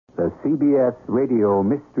CBS Radio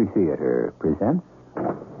Mystery Theater presents...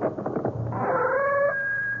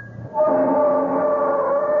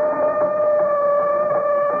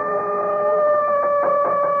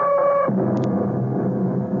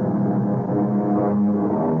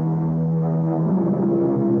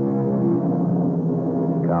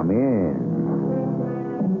 Come in.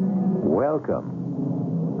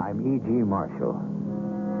 Welcome. I'm E.G. Marshall.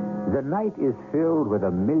 The night is filled with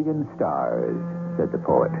 1,000,000 stars, said the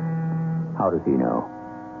poet. How does he know?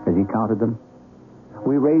 Has he counted them?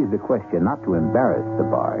 We raise the question not to embarrass the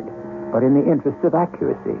bard, but in the interest of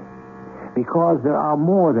accuracy. Because there are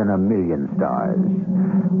more than 1,000,000 stars.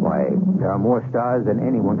 Why, there are more stars than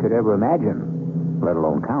anyone could ever imagine, let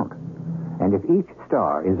alone count. And if each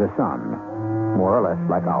star is a sun, more or less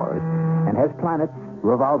like ours, and has planets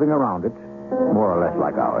revolving around it, more or less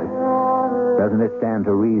like ours, doesn't it stand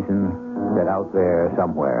to reason that out there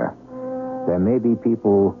somewhere there may be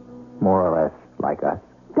people more or less like us?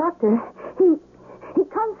 Doctor, he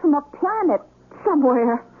comes from a planet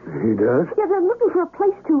somewhere. He does? Yeah, they're looking for a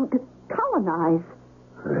place to colonize.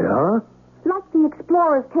 They are? Like the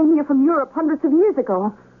explorers came here from Europe hundreds of years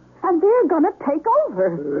ago. And they're going to take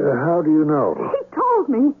over. How do you know? He told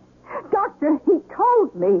me. Doctor, he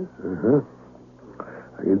told me. Uh-huh.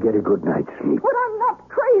 You get a good night's sleep. But I'm not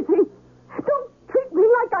crazy. Don't treat me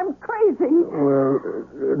like I'm crazy. Well,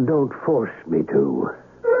 don't force me to.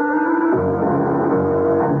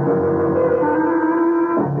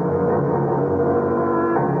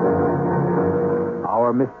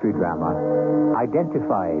 Our mystery drama,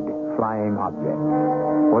 Identified Flying Object,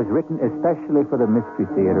 was written especially for the Mystery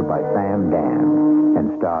Theater by Sam Dan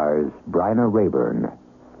and stars Bryna Rayburn.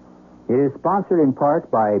 It is sponsored in part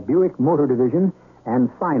by Buick Motor Division and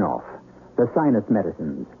Sign-Off, the sinus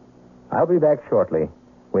medicines. I'll be back shortly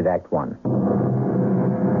with Act One.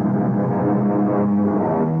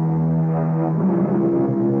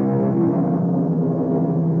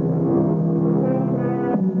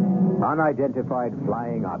 Unidentified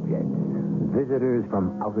flying objects, visitors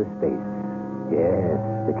from outer space. Yes,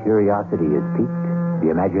 the curiosity is piqued,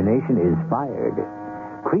 the imagination is fired.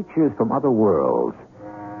 Creatures from other worlds.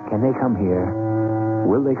 Can they come here?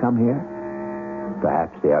 Will they come here?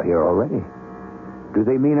 Perhaps they are here already. Do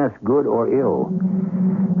they mean us good or ill?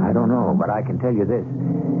 I don't know, but I can tell you this.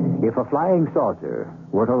 If a flying saucer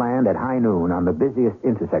were to land at high noon on the busiest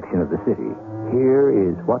intersection of the city, here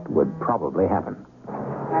is what would probably happen.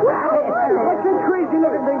 What's this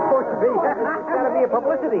crazy-looking thing supposed to be? It's got to be a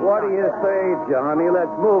publicity. What do you say, Johnny?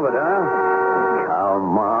 Let's move it, huh?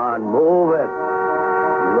 Come on, move it.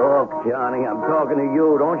 Look, Johnny, I'm talking to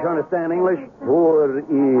you. Don't you understand English?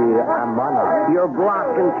 You're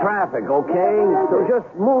blocking traffic, okay? So just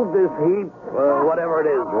move this heap, whatever it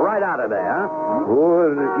is, right out of there, huh? huh?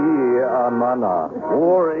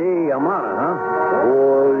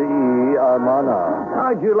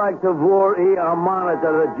 How'd you like to amana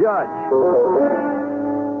to the judge?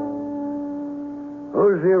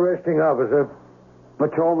 Who's the arresting officer?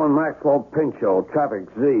 Patrolman Maxwell Pinchot, Traffic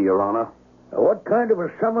Z, Your Honor. What kind of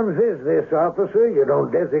a summons is this, officer? You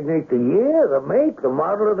don't designate the year, the make, the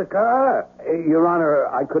model of the car? Your Honor,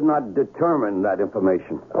 I could not determine that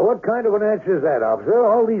information. What kind of an answer is that, officer?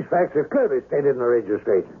 All these facts are clearly stated in the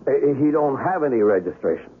registration. He don't have any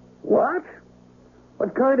registration. What?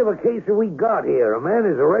 What kind of a case have we got here? A man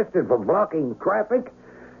is arrested for blocking traffic.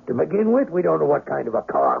 To begin with, we don't know what kind of a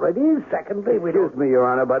car it is. Secondly, we don't... Excuse me, Your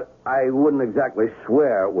Honor, but I wouldn't exactly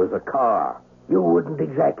swear it was a car. You wouldn't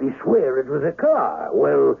exactly swear it was a car.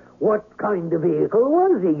 Well, what kind of vehicle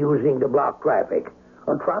was he using to block traffic?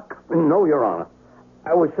 A truck? No, Your Honor.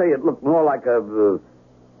 I would say it looked more like a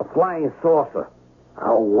flying saucer.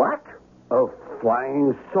 A what? A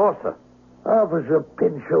flying saucer. Officer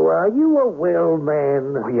Pinchot, are you a well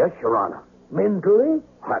man? Oh, yes, Your Honor. Mentally?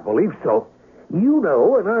 I believe so. You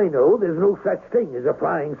know, and I know, there's no such thing as a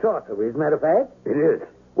flying saucer, isn't that a fact? It is.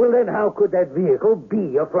 Well, then how could that vehicle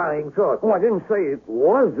be a flying saucer? Oh, I didn't say it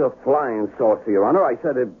was a flying saucer, Your Honor. I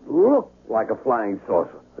said it looked like a flying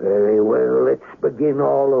saucer. Very well, let's begin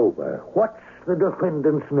all over. What's the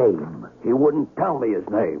defendant's name? He wouldn't tell me his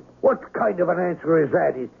name. What kind of an answer is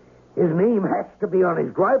that? His name has to be on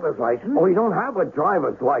his driver's license. Oh, he don't have a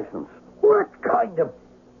driver's license. What kind of...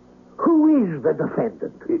 Who is the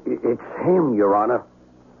defendant? It's him, Your Honor.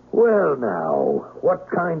 Well, now, what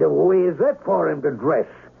kind of way is that for him to dress?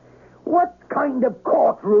 What kind of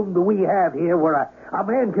courtroom do we have here where a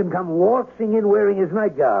man can come waltzing in wearing his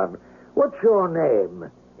nightgown? What's your name?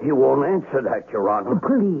 He won't answer that, Your Honor.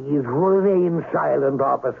 Please remain silent,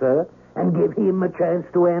 officer, and give him a chance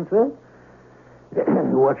to answer.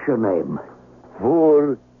 What's your name?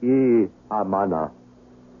 Amana.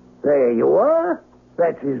 There you are.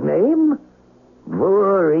 That's his name.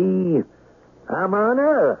 Vuri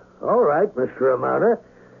Amana. All right, Mr. Amana.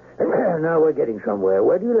 Now we're getting somewhere.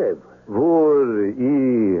 Where do you live?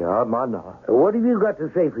 Amana. What have you got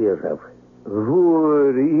to say for yourself?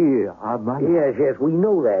 Amana. Yes, we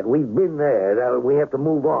know that. We've been there. Now, we have to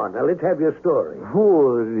move on. Now, let's have your story.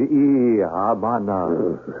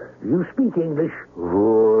 Amana. You speak English?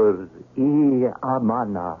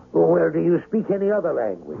 Amana. Well, do you speak any other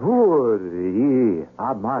language?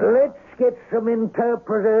 Amana. Let's get some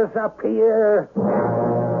interpreters up here.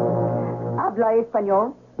 Habla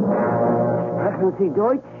español. Sprechen Sie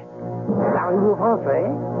Deutsch? Parlez-vous français?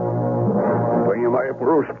 Понимаю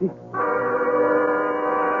по-русски.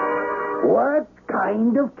 What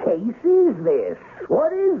kind of case is this?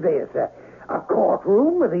 What is this? A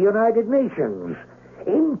courtroom of the United Nations.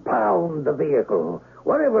 Impound the vehicle,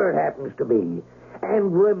 whatever it happens to be,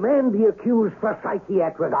 and remand the accused for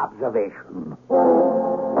psychiatric observation.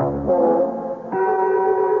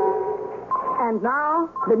 And now,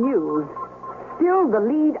 the news. Still, the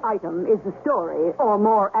lead item is the story, or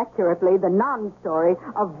more accurately, the non-story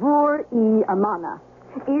of Vur-E-Amana.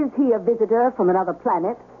 Is he a visitor from another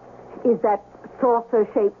planet? Is that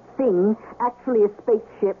saucer-shaped thing actually a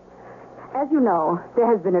spaceship? As you know, there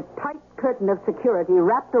has been a tight curtain of security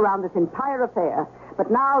wrapped around this entire affair, but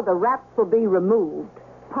now the wraps will be removed,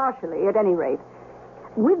 partially at any rate.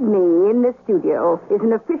 With me in this studio is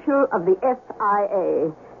an official of the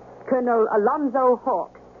FIA, Colonel Alonzo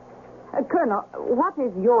Hawk. Colonel, what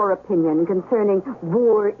is your opinion concerning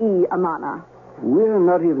Vur-E-Amana? We're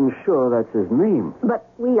not even sure that's his name. But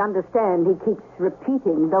we understand he keeps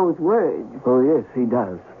repeating those words. Oh, yes, he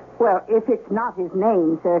does. Well, if it's not his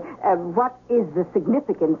name, sir, what is the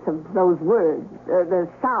significance of those words, the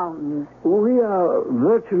sounds? We are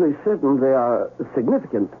virtually certain they are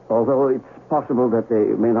significant, although it's possible that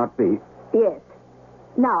they may not be. Yes.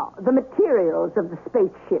 Now, the materials of the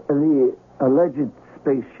spaceship. The alleged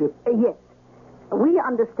spaceship? Yes. We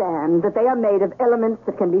understand that they are made of elements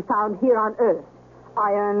that can be found here on Earth.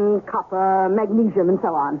 Iron, copper, magnesium, and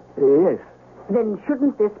so on. Yes. Then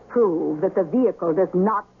shouldn't this prove that the vehicle does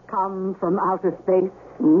not come from outer space?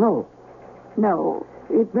 No. No.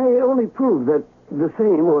 It may only prove that the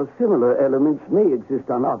same or similar elements may exist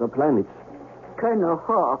on other planets. Colonel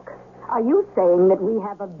Hawk, are you saying that we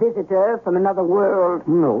have a visitor from another world?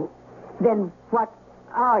 No. Then what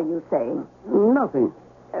are you saying? Nothing.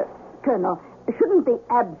 Colonel, shouldn't the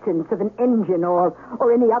absence of an engine or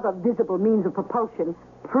any other visible means of propulsion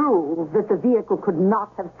prove that the vehicle could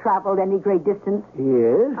not have traveled any great distance?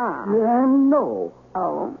 Yes. And no.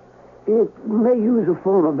 Oh. It may use a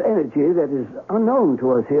form of energy that is unknown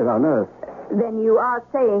to us here on Earth. Then you are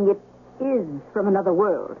saying it is from another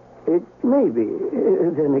world? It may be.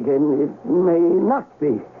 Then again, it may not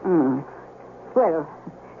be. Well,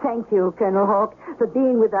 thank you, Colonel Hawk, for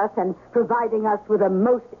being with us and providing us with a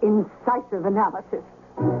most incisive analysis.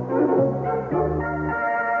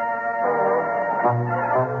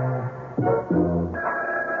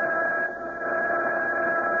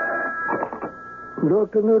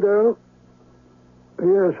 Dr. Newdale?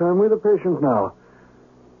 Yes, I'm with a patient now.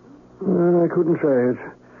 I couldn't say. It's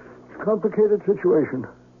a complicated situation.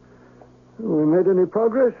 We made any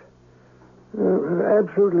progress?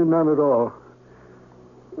 Absolutely none at all.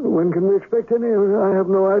 When can we expect any? I have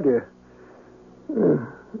no idea.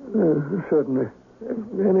 Certainly.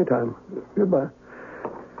 Anytime. Goodbye.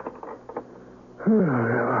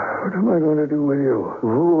 What am I going to do with you?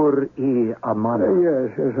 Vur-E-Amana.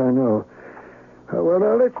 Yes, I know. Well,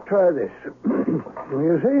 now, let's try this.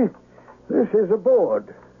 You see, this is a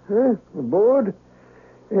board. A board.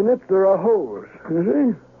 In it, there are holes. You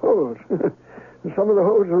see? Holes. Some of the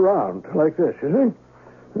holes are round, like this, you see?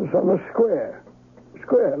 And some are square.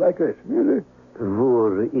 Square, like this. You see?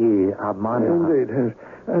 Vur-E-Amana. Indeed.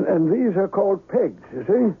 And these are called pegs, you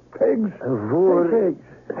see? Pegs. Pegs.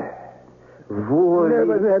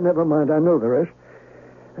 Never mind. I know the rest.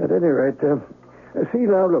 At any rate, see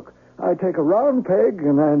now, look. I take a round peg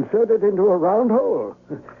and I insert it into a round hole.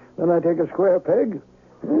 Then I take a square peg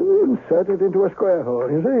and insert it into a square hole,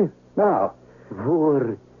 you see? Now.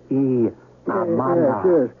 Vur-E-Amana.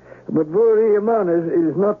 Yes. But Vur-E-Amana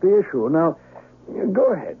is not the issue. Now,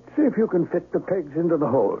 go ahead. See if you can fit the pegs into the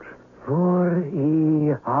holes.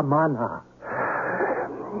 Vur-E-Amana.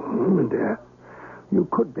 Dear, you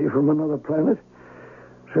could be from another planet.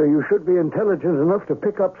 So you should be intelligent enough to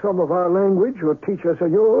pick up some of our language or teach us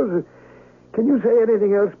yours. Can you say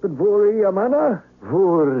anything else but Vur-E-Amana?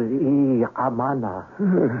 Vur-E-Amana.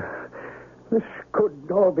 This could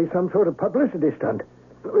all be some sort of publicity stunt.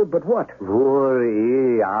 But what?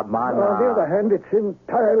 Vuri Amana. On the other hand, it's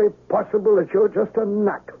entirely possible that you're just a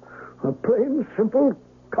nut. A plain, simple,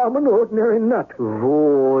 common, ordinary nut.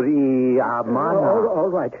 Vuri Amana. All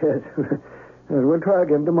right, yes. We'll try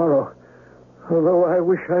again tomorrow. Although I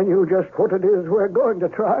wish I knew just what it is we're going to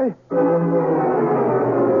try.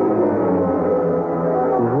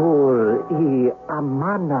 Vuri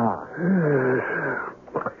Amana. Yes.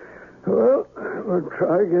 Well, we'll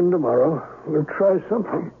try again tomorrow. We'll try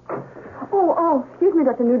something. Oh, excuse me,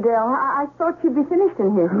 Dr. Newdale. I thought you'd be finished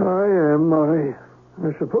in here. I am, Molly.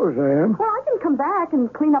 I suppose I am. Well, I can come back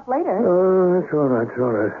and clean up later. Oh, that's all right, it's all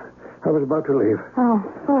right. I was about to leave. Oh,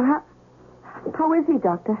 well, how is he,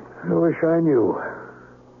 Doctor? I wish I knew.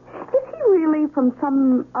 Is he really from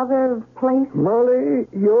some other place? Molly,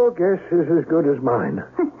 your guess is as good as mine.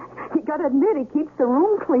 You gotta admit, he keeps the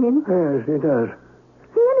room clean. Yes, he does.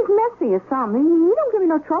 He ain't as messy as some. He don't give me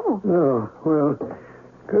no trouble. Oh, well,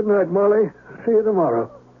 good night, Molly. See you tomorrow.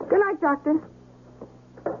 Good night, Doctor.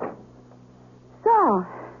 So,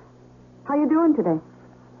 how you doing today?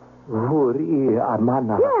 Vuri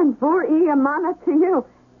Amana. Yeah, and Vuri Amana to you.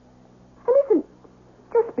 And listen,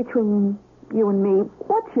 just between you and me,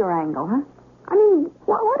 what's your angle, huh? I mean,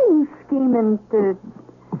 what are you scheming to...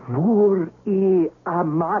 Vuri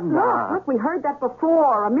Amana. Look, we heard that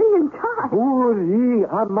before 1,000,000 times. Vuri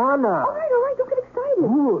Amana. All right, don't get excited.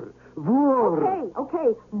 Vur.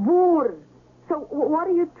 Okay, Vur. So, what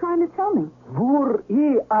are you trying to tell me?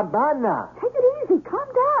 Vuri Amana. Take it easy, calm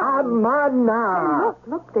down. Amana.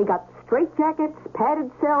 Hey, look, they got straitjackets,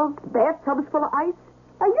 padded cells, bathtubs full of ice.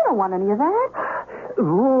 Now, you don't want any of that.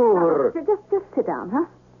 Vur. Just sit down, huh?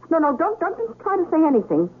 No, don't try to say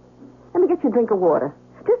anything. Let me get you a drink of water.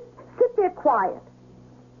 Just sit there quiet.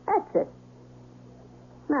 That's it.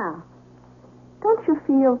 Now, don't you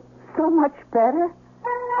feel so much better?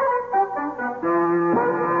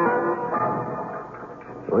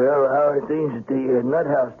 Well, how are things at the nut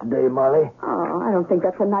house today, Molly? Oh, I don't think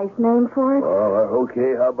that's a nice name for it. Oh,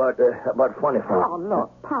 okay. How about funny fun? Oh,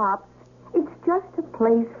 look, Pops. It's just a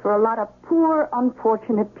place for a lot of poor,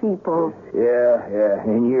 unfortunate people. Yeah,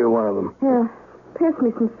 and you're one of them. Here, pass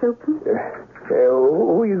me some soup.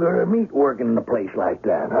 Who are you going to meet working in a place like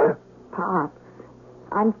that, huh? Pops,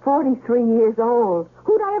 I'm 43 years old.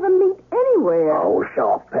 Who'd I ever meet anywhere? Oh,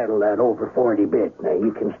 soft pedal that over 40 bit. Now,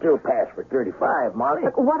 you can still pass for 35, Molly.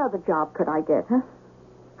 Look, what other job could I get, huh?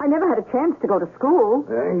 I never had a chance to go to school.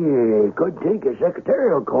 You could take a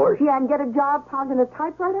secretarial course. Yeah, and get a job pounding a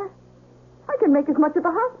typewriter? I can make as much at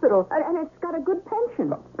the hospital, and it's got a good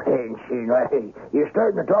pension. Pension? Hey, you're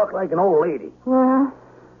starting to talk like an old lady. Well,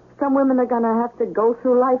 some women are going to have to go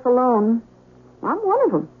through life alone. I'm one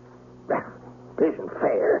of them. This isn't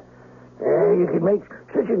fair. You could make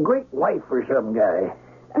such a great wife for some guy.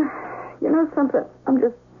 You know something? I'm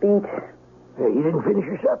just beat. You didn't finish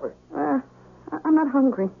your supper. I'm not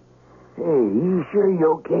hungry. Hey, you sure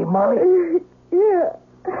you okay, Molly? Yeah.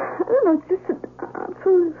 I don't know, it's just that I'm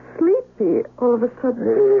so sleepy all of a sudden.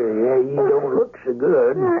 Yeah, you don't look so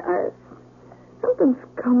good. Something's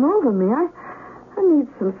come over me. I need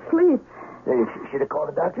some sleep. Should have called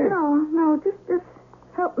a doctor? No, just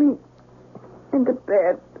help me into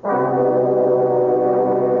bed.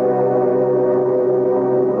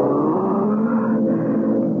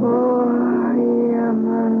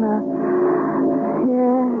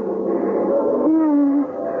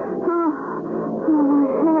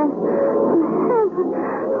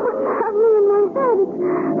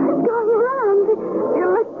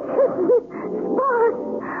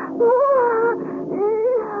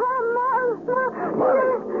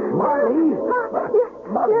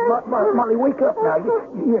 Molly, wake up now.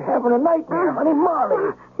 You're having a nightmare, honey.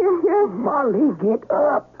 Molly. Yes. Molly, get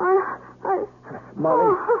up.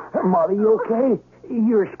 Molly, you okay?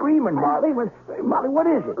 You're screaming, Molly. Molly, what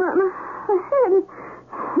is it? My head,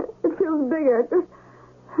 it feels bigger. It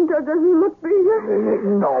doesn't look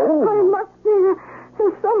bigger. No. It must be.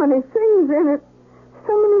 There's so many things in it.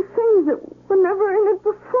 So many things that were never in it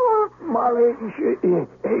before. Molly,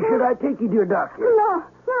 should I take you to a doctor? No.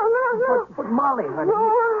 But Molly, honey.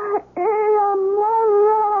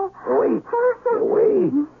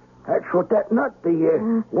 Wait. That's what that nut,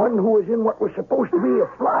 the one who was in what was supposed to be a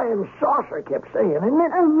flying saucer, kept saying, isn't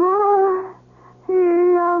it?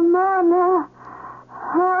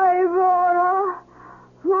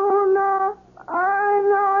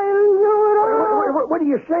 What are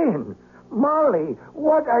you saying? Molly,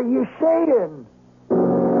 what are you saying?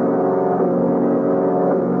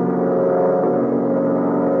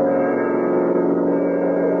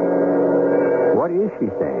 What is she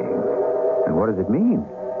saying? And what does it mean?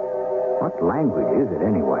 What language is it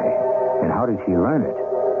anyway? And how did she learn it?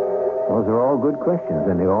 Those are all good questions,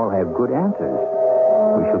 and they all have good answers.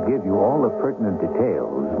 We shall give you all the pertinent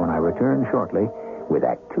details when I return shortly with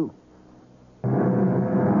Act Two.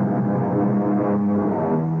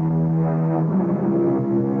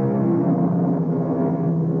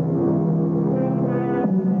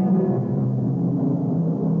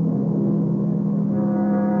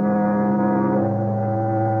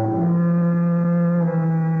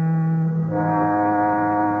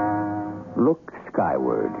 Look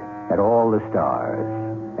skyward at all the stars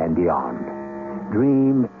and beyond.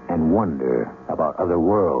 Dream and wonder about other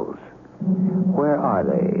worlds. Where are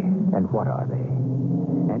they and what are they?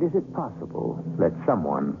 And is it possible that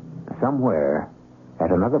someone, somewhere,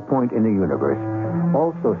 at another point in the universe,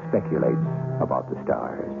 also speculates about the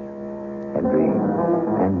stars and dreams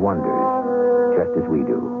and wonders just as we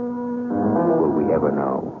do? Will we ever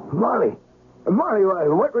know? Molly,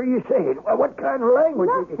 what were you saying? What kind of language?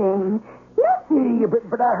 Nothing. Yeah,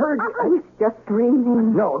 but I heard you. I was just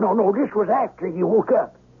dreaming. No. This was after you woke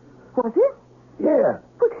up. Was it? Yeah.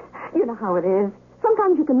 But you know how it is.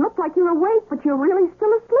 Sometimes you can look like you're awake, but you're really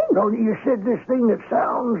still asleep. No, you said this thing that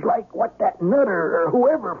sounds like what that nutter or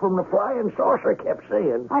whoever from the flying saucer kept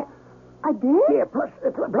saying. I did? Yeah, plus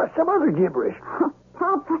some other gibberish.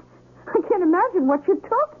 Pop, I can't imagine what you're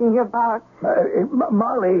talking about.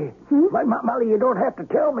 Molly, Molly, you don't have to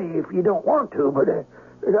tell me if you don't want to, but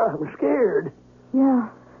I'm scared. Yeah,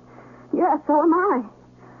 so am I.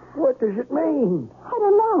 What does it mean? I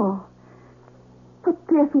don't know. But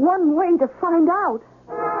there's one way to find out.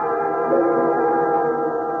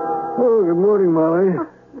 Oh, good morning, Molly.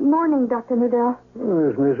 Good morning, Dr. Nudell. Oh,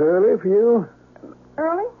 is Miss early for you?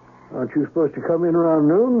 Early? Aren't you supposed to come in around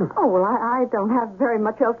noon? Oh, well, I don't have very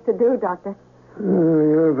much else to do, Doctor.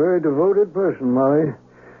 You're a very devoted person, Molly.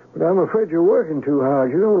 But I'm afraid you're working too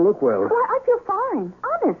hard. You don't look well. Well, I feel fine.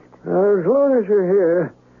 Honest. As long as you're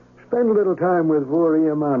here, spend a little time with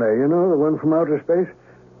Vuri Amana, you know, the one from outer space.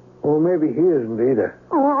 Or maybe he isn't either.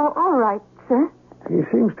 Oh, all right, sir. He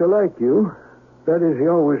seems to like you. That is, he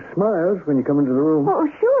always smiles when you come into the room. Oh,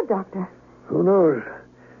 sure, Doctor. Who knows?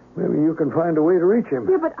 Maybe you can find a way to reach him.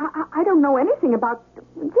 Yeah, but I don't know anything about,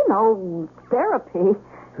 therapy.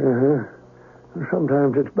 Uh-huh.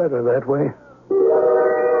 Sometimes it's better that way.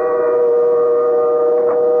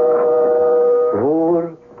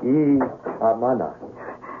 Vuri Amana.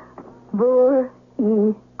 Vuri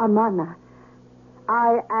Amana.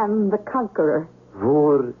 I am the conqueror.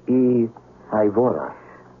 Vuri Ivora.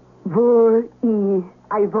 Vuri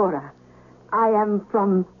Ivora. I am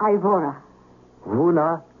from Ivora.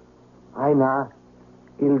 Vuna Aina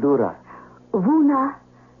Ildura. Vuna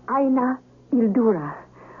Aina Ildura.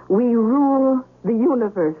 We rule the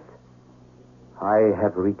universe. I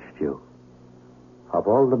have reached you. Of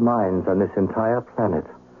all the minds on this entire planet,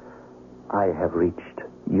 I have reached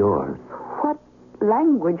yours. What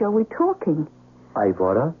language are we talking?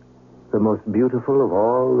 Ivora, the most beautiful of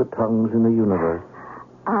all the tongues in the universe.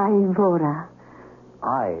 Ivora.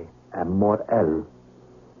 I am Mor-El,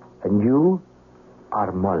 and you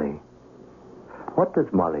are Molly. What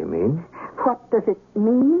does Molly mean? What does it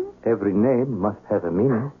mean? Every name must have a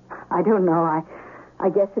meaning. I don't know. I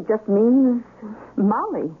guess it just means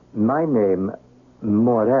Molly. My name,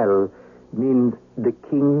 Mor-El, means the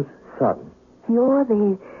king's son. You're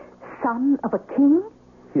the son of a king?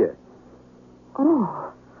 Yes.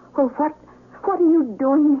 Oh. Well, what are you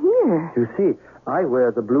doing here? You see, I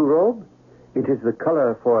wear the blue robe. It is the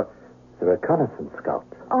color for the reconnaissance scout.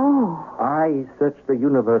 Oh. I search the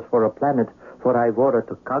universe for a planet for Ivora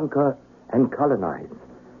to conquer and colonize.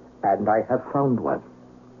 And I have found one.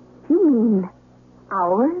 You mean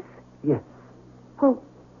ours? Yes. Well,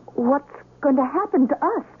 what's going to happen to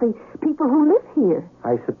us, the people who live here?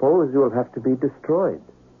 I suppose you'll have to be destroyed.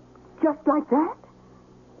 Just like that?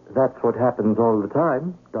 That's what happens all the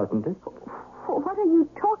time, doesn't it? What are you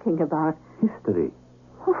talking about? History.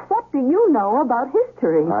 What do you know about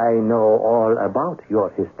history? I know all about your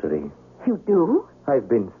history. You do? I've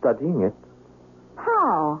been studying it.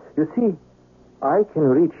 How? You see, I can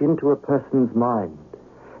reach into a person's mind,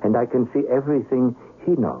 and I can see everything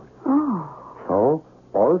he knows. Oh. So,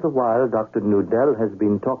 all the while Dr. Nudell has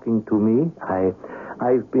been talking to me, I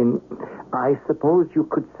suppose you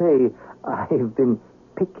could say, I've been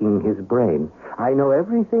picking his brain. I know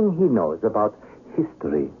everything he knows about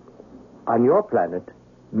history. On your planet,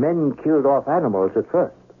 men killed off animals at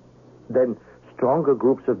first. Then stronger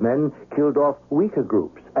groups of men killed off weaker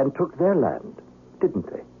groups and took their land, didn't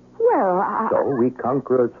they? Well, So we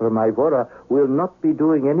conquerors from Ivora will not be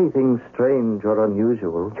doing anything strange or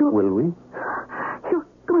unusual, will we? You're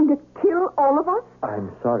going to kill all of us?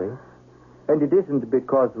 I'm sorry. And it isn't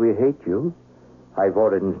because we hate you.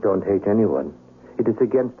 Ivorans don't hate anyone. It is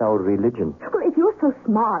against our religion. Well, if you're so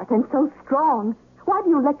smart and so strong, why do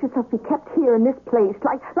you let yourself be kept here in this place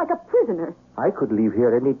like a prisoner? I could leave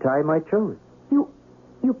here any time I chose.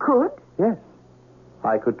 You could? Yes.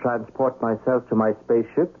 I could transport myself to my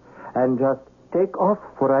spaceship and just take off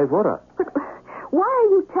for Ivora. But why are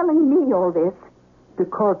you telling me all this?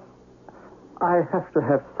 Because I have to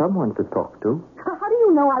have someone to talk to. How do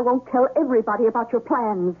you know I won't tell everybody about your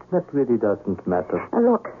plans? That really doesn't matter.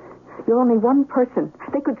 Now, look, you're only one person.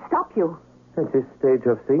 They could stop you. At this stage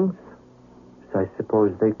of things, I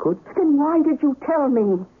suppose they could. Then why did you tell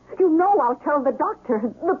me? You know I'll tell the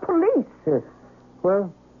doctor, the police. Yes.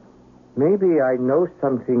 Well, maybe I know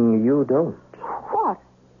something you don't. What?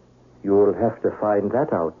 You'll have to find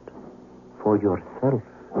that out for yourself.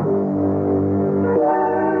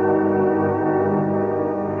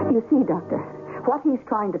 You see, Doctor, what he's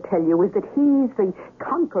trying to tell you is that he's the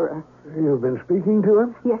conqueror. You've been speaking to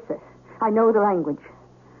him? Yes, sir. I know the language.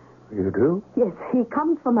 You do? Yes, he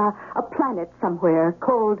comes from a planet somewhere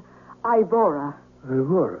called Ivora.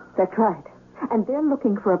 Ivora? That's right. And they're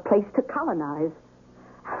looking for a place to colonize.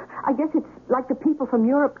 I guess it's like the people from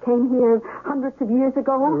Europe came here hundreds of years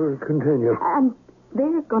ago. Continue. And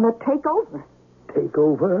they're going to take over. Take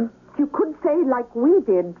over? You could say like we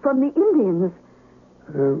did from the Indians.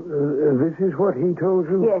 This is what he told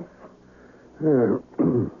you? Yes.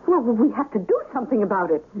 Well, we have to do something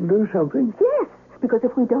about it. Do something? Yes, because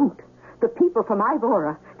if we don't, the people from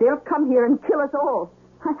Ivora, they'll come here and kill us all.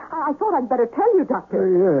 I thought I'd better tell you, Doctor.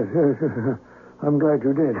 Yes. I'm glad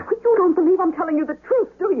you did. But you don't believe I'm telling you the truth,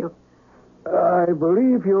 do you? I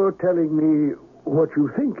believe you're telling me what you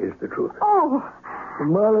think is the truth. Oh.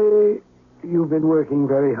 Molly, you've been working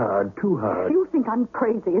very hard, too hard. You think I'm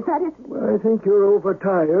crazy, is that it? I think you're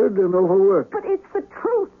overtired and overworked. But it's the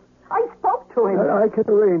truth. I spoke to him. I can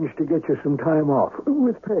arrange to get you some time off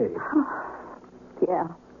with pay. Yeah.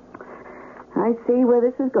 I see where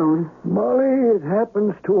this is going. Molly, it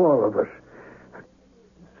happens to all of us.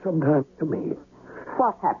 Sometimes to me.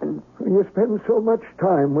 What happens? You spend so much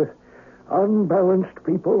time with unbalanced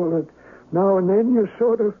people that now and then you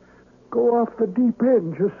sort of go off the deep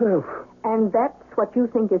end yourself. And that's what you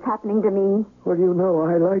think is happening to me? Well, you know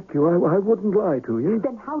I like you. I wouldn't lie to you.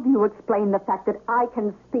 Then how do you explain the fact that I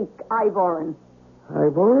can speak Ivoran?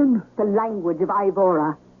 Ivoran? The language of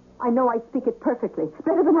Ivora. I know I speak it perfectly.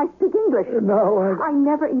 Better than I speak English. No, I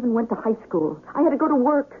never even went to high school. I had to go to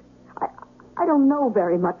work. I don't know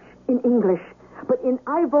very much in English. But in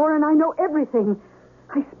Ivoran, I know everything.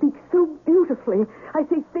 I speak so beautifully. I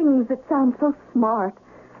say things that sound so smart.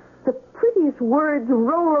 The prettiest words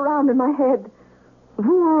roll around in my head.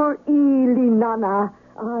 Vur I Linana,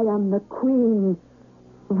 I am the queen.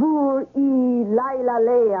 Vur I Laila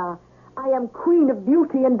Leia, I am queen of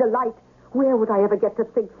beauty and delight. Where would I ever get to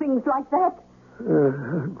think things like that?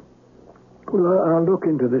 Well, I'll look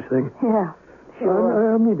into this thing. Yeah,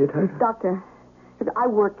 sure. I mean it. Doctor, I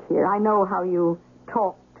work here. I know how you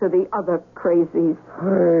talk to the other crazies.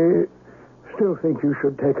 I still think you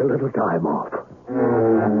should take a little time off.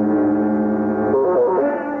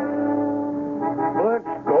 Let's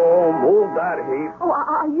go. Move that heap. Oh,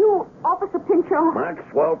 are you Officer Pinchot?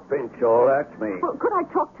 Maxwell Pinchot, that's me. Well, could I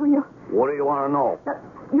talk to you? What do you want to know?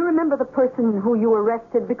 You remember the person who you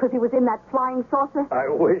arrested because he was in that flying saucer? I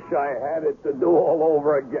wish I had it to do all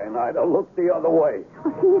over again. I'd have looked the other way.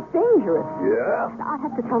 Well, he's dangerous. Yeah? I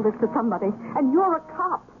have to tell this to somebody. And you're a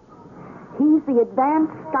cop. He's the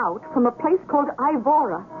advanced scout from a place called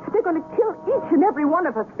Ivora. They're going to kill each and every one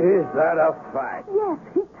of us. Is that a fact? Yes,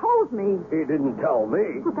 he told me. He didn't tell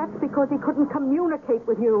me. Well, that's because he couldn't communicate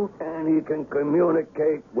with you. And he can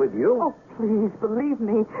communicate with you? Oh, please, believe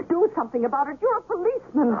me. Do something about it. You're a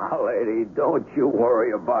policeman. Now, lady, don't you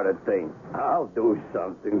worry about a thing. I'll do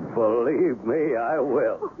something. Believe me, I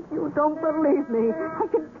will. Oh, you don't believe me. I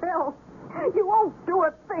can tell. You won't do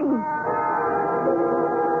a thing.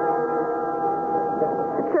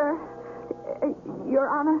 Sir, Your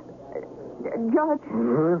Honor, Judge.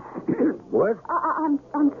 What?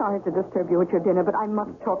 I'm sorry to disturb you at your dinner, but I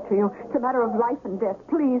must talk to you. It's a matter of life and death.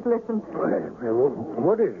 Please listen.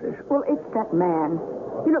 What is this? Well, it's that man.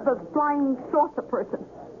 You know, the flying saucer person.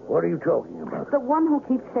 What are you talking about? The one who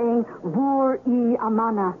keeps saying, Vur I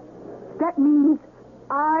Amana. That means,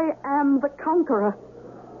 I am the conqueror.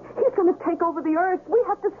 He's going to take over the earth. We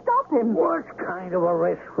have to stop him. What kind of a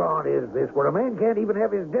restaurant is this where a man can't even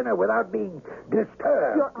have his dinner without being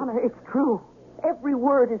disturbed? Your Honor, it's true. Every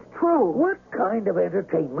word is true. What kind of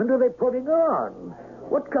entertainment are they putting on?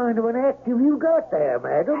 What kind of an act have you got there,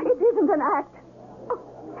 madam? It isn't an act.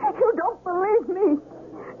 You don't believe me.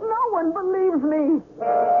 No one believes me.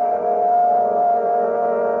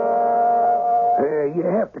 You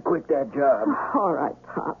have to quit that job. All right,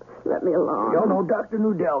 Pops. Let me alone. You know, Dr.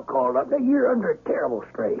 Nudell called up. You're under a terrible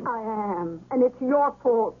strain. I am. And it's your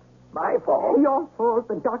fault. My fault? Your fault,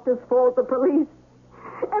 the doctor's fault, the police.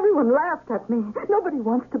 Everyone laughed at me. Nobody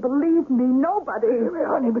wants to believe me. Nobody.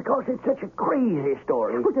 Honey, because it's such a crazy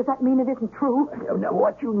story. Well, does that mean it isn't true? Now,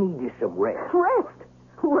 what you need is some rest. Rest?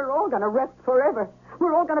 We're all going to rest forever.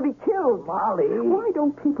 We're all going to be killed. Molly. Why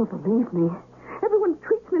don't people believe me? Everyone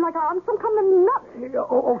treats me like I'm some kind of nut.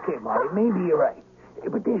 Okay, Molly, maybe you're right.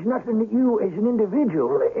 But there's nothing that you, as an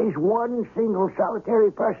individual, as one single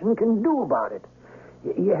solitary person, can do about it.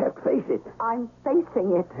 You have to face it. I'm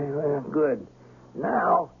facing it. Well, good.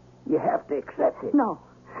 Now, you have to accept it. No,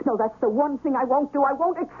 that's the one thing I won't do. I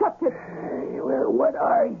won't accept it. Well, what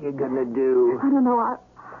are you going to do? I don't know.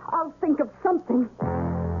 I'll think of something.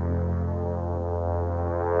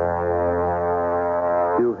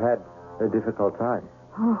 You had a difficult time.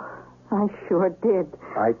 Oh, I sure did.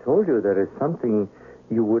 I told you there is something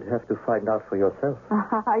you would have to find out for yourself.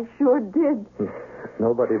 I sure did.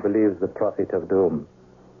 Nobody believes the prophet of doom.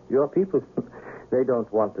 Your people, they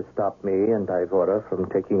don't want to stop me and Ivora from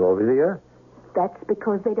taking over the earth. That's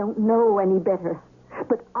because they don't know any better.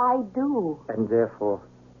 But I do. And therefore,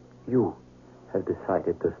 you have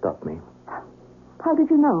decided to stop me. How did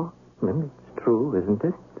you know? It's true, isn't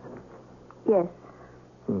it? Yes.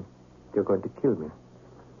 You're going to kill me.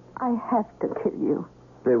 I have to kill you.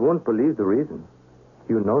 They won't believe the reason.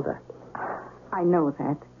 You know that. I know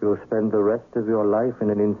that. You'll spend the rest of your life in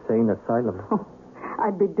an insane asylum. Oh,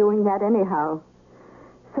 I'd be doing that anyhow.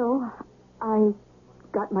 So, I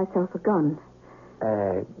got myself a gun.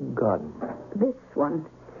 A gun? This one,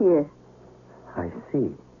 here. I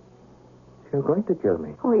see. You're going to kill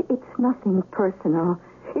me. Oh, it's nothing personal.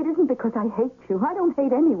 It isn't because I hate you. I don't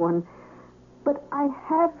hate anyone. But I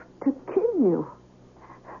have to kill you.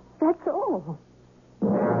 That's all.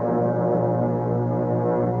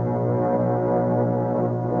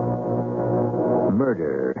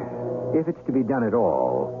 Murder. If it's to be done at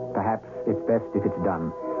all, perhaps it's best if it's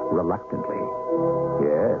done reluctantly.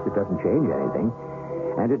 Yes, it doesn't change anything,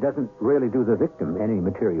 and it doesn't really do the victim any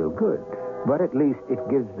material good. But at least it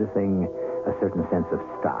gives the thing a certain sense of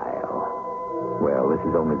style. Well, this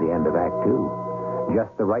is only the end of Act 2.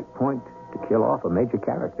 Just the right point to kill off a major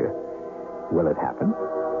character. Will it happen?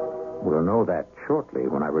 We'll know that shortly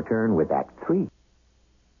when I return with Act 3.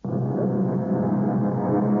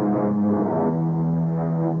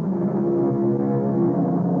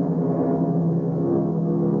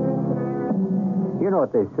 You know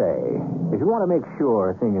what they say. If you want to make sure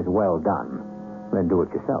a thing is well done, then do it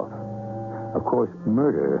yourself. Of course,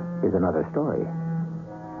 murder is another story.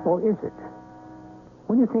 Or is it?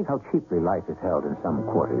 When you think how cheaply life is held in some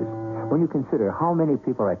quarters, when you consider how many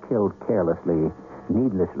people are killed carelessly,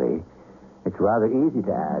 needlessly, it's rather easy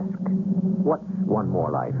to ask, what's one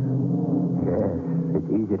more life? Yes,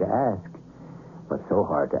 it's easy to ask, but so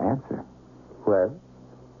hard to answer. Well,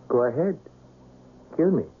 go ahead.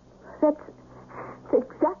 Kill me. That's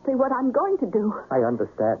exactly what I'm going to do. I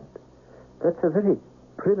understand. That's a very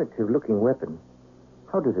primitive-looking weapon.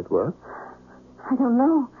 How does it work? I don't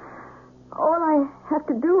know. All I have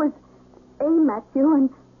to do is aim at you and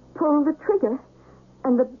pull the trigger,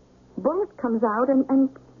 and the bullet comes out and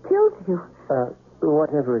kills you.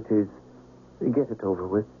 Whatever it is, get it over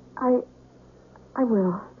with. I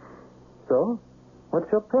will. So, what's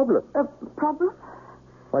your problem? A problem?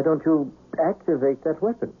 Why don't you activate that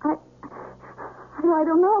weapon? I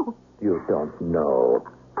don't know. You don't know.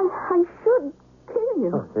 I should kill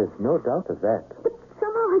you. Oh, there's no doubt of that. But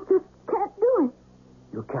somehow I just can't do it.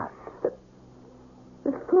 You can't.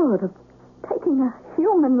 The thought of taking a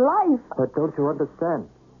human life. But don't you understand?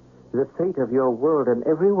 The fate of your world and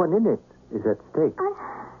everyone in it is at stake.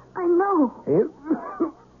 I know.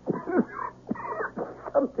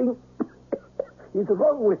 Something is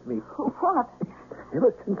wrong with me. What?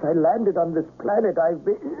 Ever since I landed on this planet, I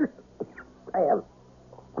have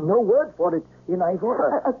no word for it in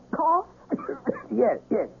Ivora. A cough? Yes,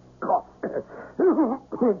 cough.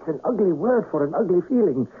 It's an ugly word for an ugly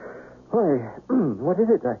feeling. Why, what is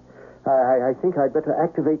it? I think I'd better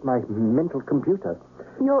activate my mental computer.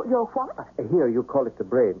 Your what? Here, you call it the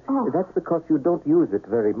brain. Oh. That's because you don't use it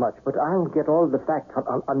very much, but I'll get all the facts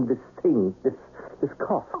on this thing, this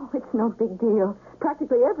cough. Oh, it's no big deal.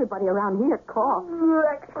 Practically everybody around here coughs.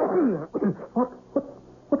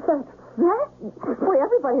 What's that? That? Boy,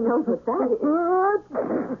 everybody knows what that is.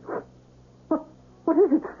 What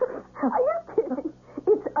is it? Are you kidding?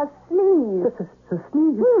 It's a sneeze. A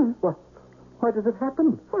sneeze? What? Why does it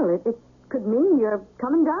happen? Well, it could mean you're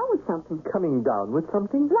coming down with something. Coming down with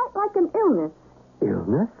something? Like an illness.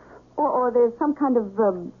 Illness? Or there's some kind of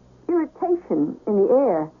irritation in the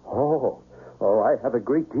air. Oh, I have a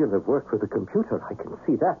great deal of work with the computer. I can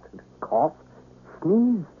see that. Cough,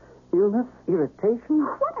 sneeze, illness, irritation.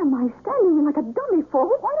 What am I standing like a dummy for?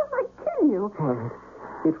 Why don't I kill you? Well,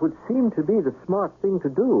 it would seem to be the smart thing to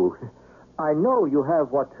do. I know you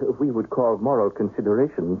have what we would call moral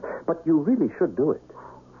considerations, but you really should do it.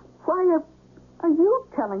 Why are you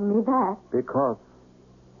telling me that? Because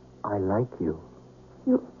I like you.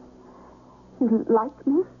 You like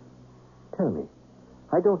me? Tell me,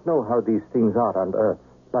 I don't know how these things are on Earth,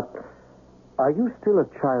 but are you still of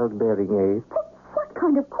childbearing age? What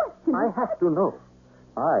kind of question? I have to know.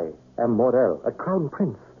 I am Morel, a crown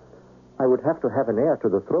prince. I would have to have an heir to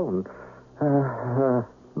the throne.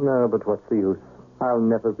 No, but what's the use? I'll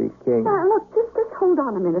never be king. Look, just hold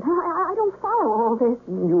on a minute. I don't follow all this.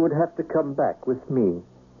 You would have to come back with me.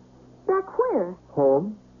 Back where?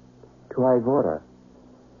 Home to Ivora.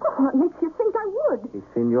 What makes you think I would?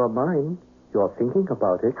 It's in your mind. You're thinking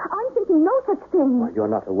about it. I'm thinking no such thing. Well, you're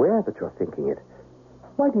not aware that you're thinking it.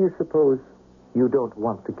 Why do you suppose you don't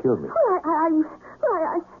want to kill me? Well, I'm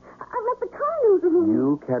not the kind of...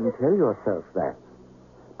 You can tell yourself that.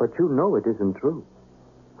 But you know it isn't true.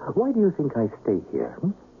 Why do you think I stay here?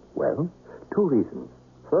 Well, 2 reasons.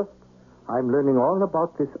 First, I'm learning all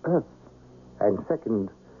about this Earth. And second,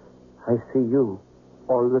 I see you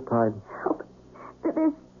all the time. Oh,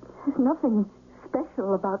 there's nothing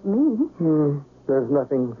special about me. There's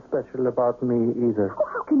nothing special about me either. Oh,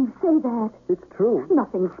 how can you say that? It's true.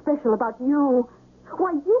 Nothing special about you.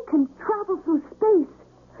 Why, you can travel through space.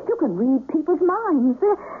 You can read people's minds.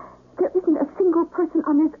 There isn't a single person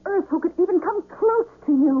on this Earth who could even come close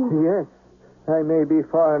to you. Yes, I may be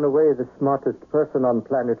far and away the smartest person on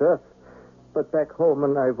planet Earth. But back home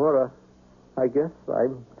in Ivora, I guess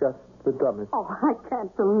I'm just the dumbest. Oh, I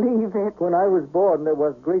can't believe it. When I was born, there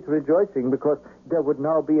was great rejoicing because there would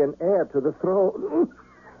now be an heir to the throne.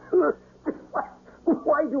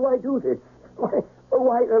 Why do I do this?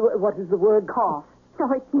 Why? What is the word? Cough.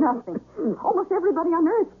 No, it's nothing. Almost everybody on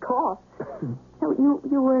Earth coughs. So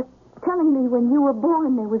you were telling me when you were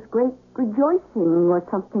born there was great rejoicing or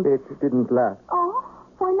something. It didn't last. Oh,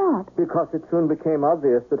 why not? Because it soon became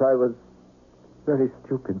obvious that I was very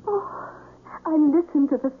stupid. Oh, I listen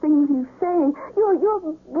to the things you say. You're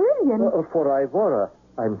brilliant. For Ivora,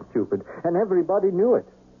 I'm stupid. And everybody knew it.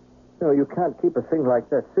 You can't keep a thing like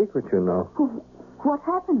that secret, you know. What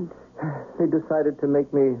happened? They decided to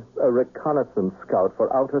make me a reconnaissance scout for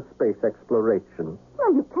outer space exploration.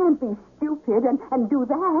 Well, you can't be stupid and do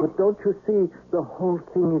that. But don't you see, the whole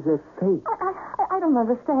thing is a fake. I don't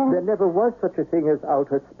understand. There never was such a thing as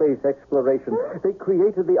outer space exploration. They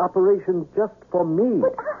created the operation just for me.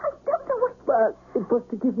 But I don't know what... But it was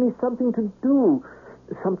to give me something to do,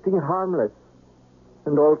 something harmless,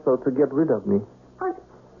 and also to get rid of me.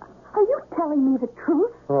 Are you telling me the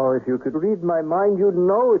truth? Oh, if you could read my mind, you'd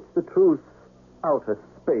know it's the truth. Outer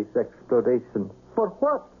space exploration. For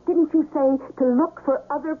what? Didn't you say to look for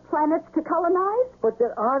other planets to colonize? But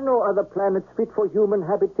there are no other planets fit for human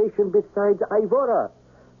habitation besides Ivora.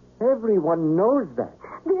 Everyone knows that.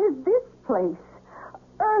 There's this place.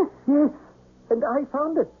 Earth. Yes, and I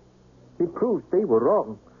found it. It proves they were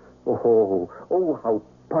wrong. Oh, how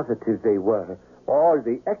positive they were. All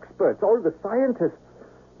the experts, all the scientists.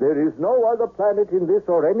 There is no other planet in this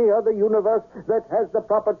or any other universe that has the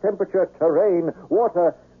proper temperature, terrain,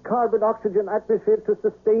 water, carbon, oxygen, atmosphere to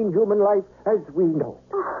sustain human life as we know.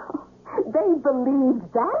 Oh, they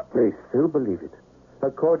believed that? They still believe it.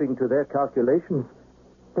 According to their calculations,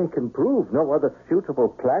 they can prove no other suitable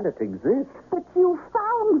planet exists. But you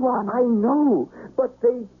found one. I know, but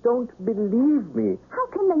they don't believe me. How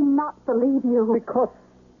can they not believe you? Because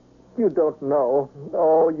you don't know.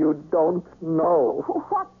 Oh, you don't know.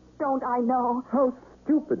 What don't I know? How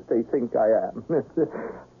stupid they think I am.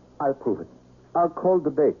 I'll prove it. I'll call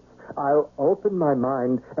the base. I'll open my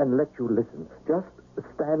mind and let you listen. Just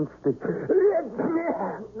stand still.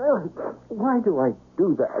 Why do I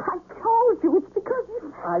do that? I told you. It's because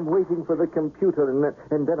you... I'm waiting for the computer,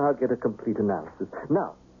 and then I'll get a complete analysis.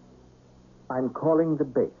 Now, I'm calling the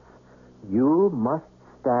base. You must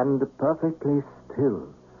stand perfectly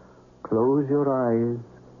still. Close your eyes.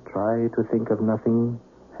 Try to think of nothing,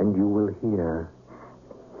 and you will hear.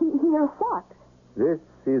 Hear what? This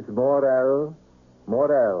is Morel,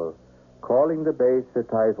 calling the base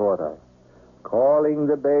at Ivora. Calling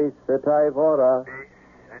the base at Ivora. Base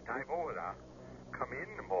at Ivora. Come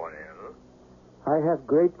in, Morel. I have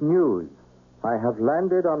great news. I have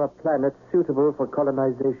landed on a planet suitable for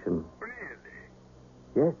colonization. Really?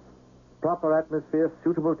 Yes. Proper atmosphere,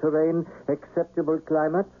 suitable terrain, acceptable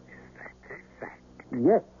climate. Is that a fact?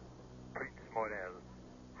 Yes. Morel,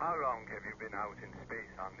 how long have you been out in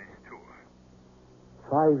space on this tour?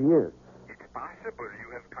 5 years. It's possible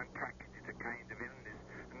you have contracted a kind of illness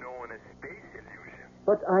known as space illusion.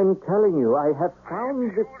 But I'm telling you, I have I found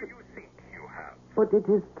am this... sure you think you have. But it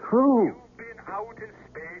is true. You've been out in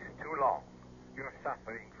space too long. You're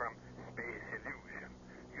suffering from space illusion.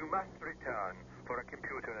 You must return for a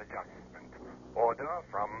computer adjustment. Order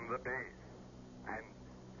from the base. And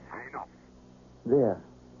sign off. There.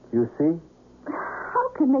 You see? How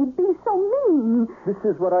can they be so mean? This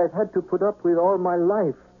is what I've had to put up with all my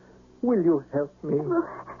life. Will you help me? Well,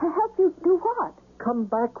 help you do what? Come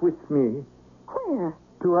back with me Where?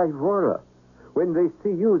 to Ivora. When they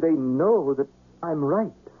see you, they know that I'm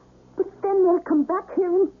right. But then they'll come back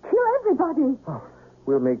here and kill everybody. Oh,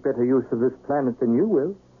 we'll make better use of this planet than you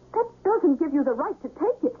will. That doesn't give you the right to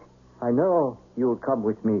take it. I know you'll come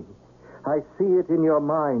with me. I see it in your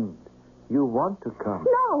mind. You want to come.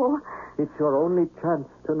 No. It's your only chance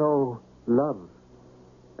to know love.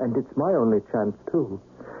 And it's my only chance, too.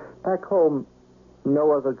 Back home,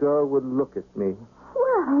 no other girl would look at me.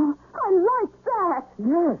 Well, I like that.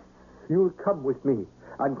 Yes, you'll come with me.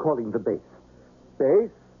 I'm calling the base.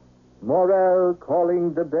 Base? Morel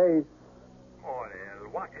calling the base.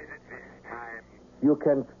 Morel, what is it this time? You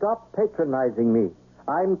can stop patronizing me.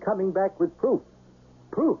 I'm coming back with proof.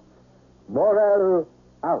 Proof. Morel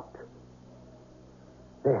out.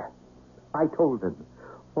 There. I told them.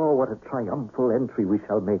 Oh, what a triumphal entry we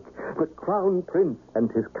shall make. The Crown Prince and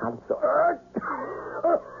his consort.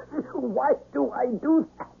 Why do I do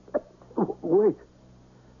that? Wait.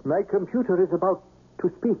 My computer is about to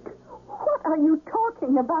speak. What are you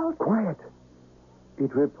talking about? Quiet.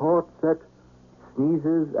 It reports that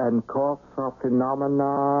sneezes and coughs are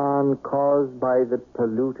phenomenon caused by the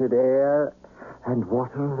polluted air and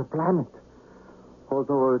water of the planet.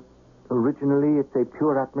 Although originally it's a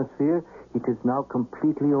pure atmosphere, it is now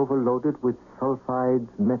completely overloaded with sulfides,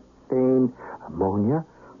 methane, ammonia,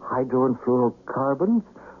 hydro and fluorocarbons,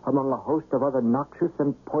 among a host of other noxious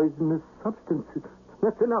and poisonous substances.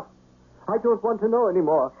 That's enough. I don't want to know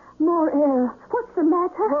anymore. More air. What's the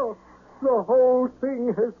matter? Oh, the whole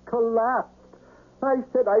thing has collapsed. I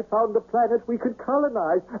said I found a planet we could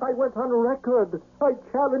colonize. I went on record. I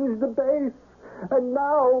challenged the base. And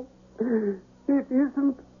now, it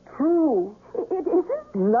isn't true. It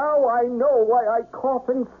isn't? Now I know why I cough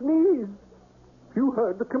and sneeze. You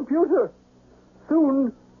heard the computer.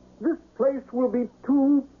 Soon, this place will be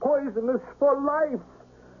too poisonous for life.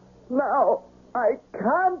 Now, I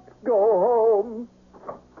can't go home.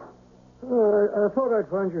 I thought I'd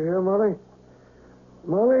find you here, Molly.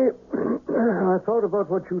 Molly, I thought about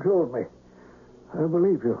what you told me. I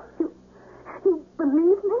believe you. You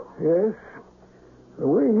believe me? Yes. The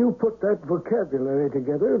way you put that vocabulary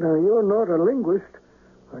together, now you're not a linguist,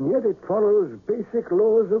 and yet it follows basic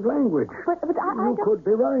laws of language. But I You could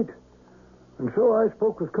be right. And so I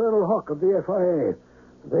spoke with Colonel Hawk of the FIA.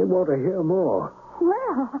 They want to hear more.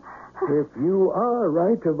 Well... If you are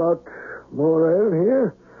right about Morel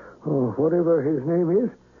here, or whatever his name is,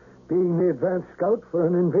 being the advance scout for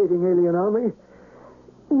an invading alien army...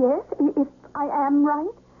 Yes, if I am right.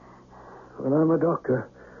 Well, I'm a doctor.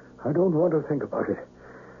 I don't want to think about it.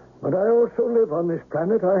 But I also live on this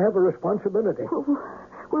planet. I have a responsibility.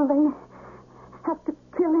 Will they have to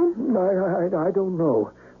kill him? I don't know.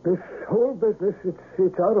 This whole business,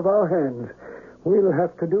 it's out of our hands. We'll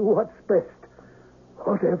have to do what's best.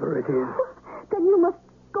 Whatever it is. Then you must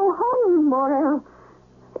go home, Morel.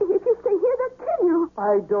 If you stay here, they'll kill you.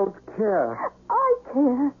 I don't care. I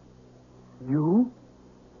care. You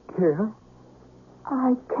care?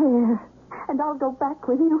 I care. And I'll go back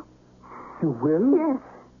with you. You will?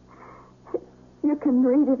 Yes. You can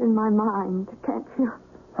read it in my mind, can't you?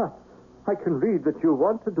 Huh. I can read that you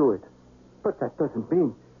want to do it. But that doesn't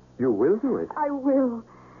mean you will do it. I will.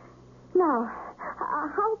 Now,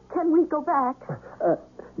 how can we go back?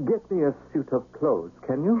 Get me a suit of clothes,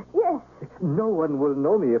 can you? Yes. No one will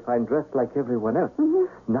know me if I'm dressed like everyone else.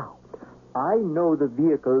 Mm-hmm. Now, I know the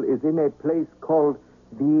vehicle is in a place called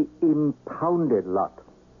the impounded lot.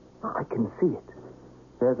 I can see it.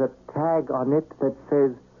 There's a tag on it that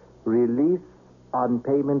says, release on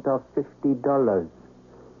payment of $50.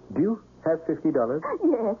 Do you have $50?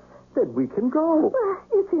 Yes. Then we can go.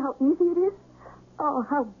 You see how easy it is? Oh,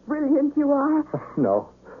 how brilliant you are.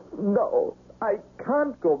 No, I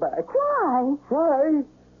can't go back. Why? Why?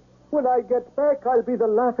 When I get back, I'll be the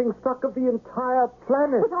laughing stock of the entire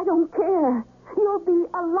planet. But I don't care. You'll be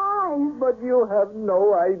alive. But you have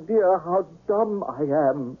no idea how dumb I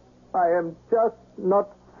am. I am just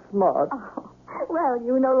not smart. Oh, well,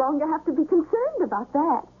 you no longer have to be concerned about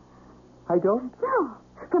that. I don't? No.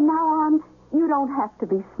 From now on, you don't have to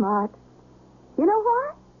be smart. You know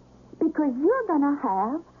why? Because you're going to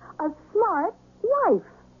have a smart wife.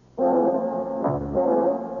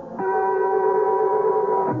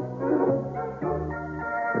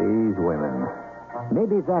 These women.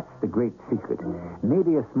 Maybe that's the great secret.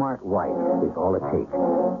 Maybe a smart wife is all it takes.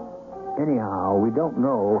 Anyhow, we don't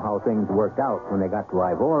know how things worked out when they got to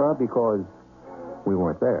Ivora because we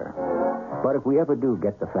weren't there. But if we ever do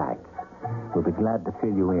get the facts, we'll be glad to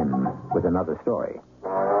fill you in with another story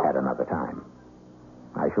at another time.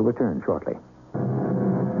 I shall return shortly.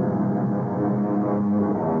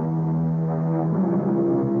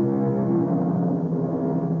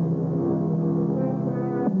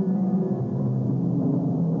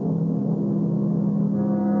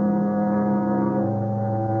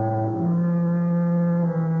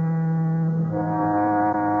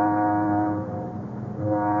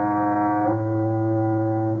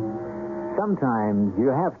 Sometimes you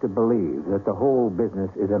have to believe that the whole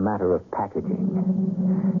business is a matter of packaging.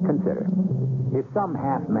 Consider, if some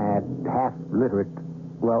half-mad, half-literate,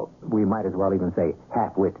 well, we might as well even say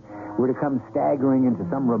half-wit, were to come staggering into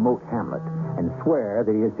some remote hamlet and swear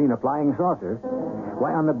that he had seen a flying saucer,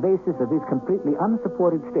 why, on the basis of his completely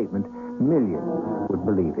unsupported statement, millions would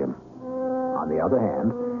believe him. On the other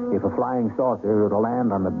hand, if a flying saucer were to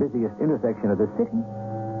land on the busiest intersection of the city,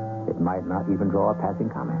 it might not even draw a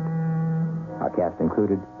passing comment. Our cast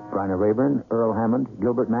included Bryna Rayburn, Earl Hammond,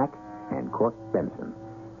 Gilbert Mack, and Court Benson.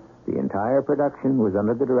 The entire production was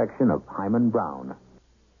under the direction of Hyman Brown.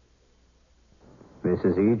 This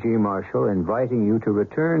is E.G. Marshall inviting you to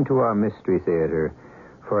return to our Mystery Theater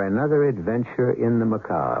for another adventure in the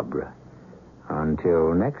macabre.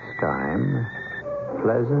 Until next time,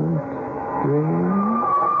 pleasant dreams.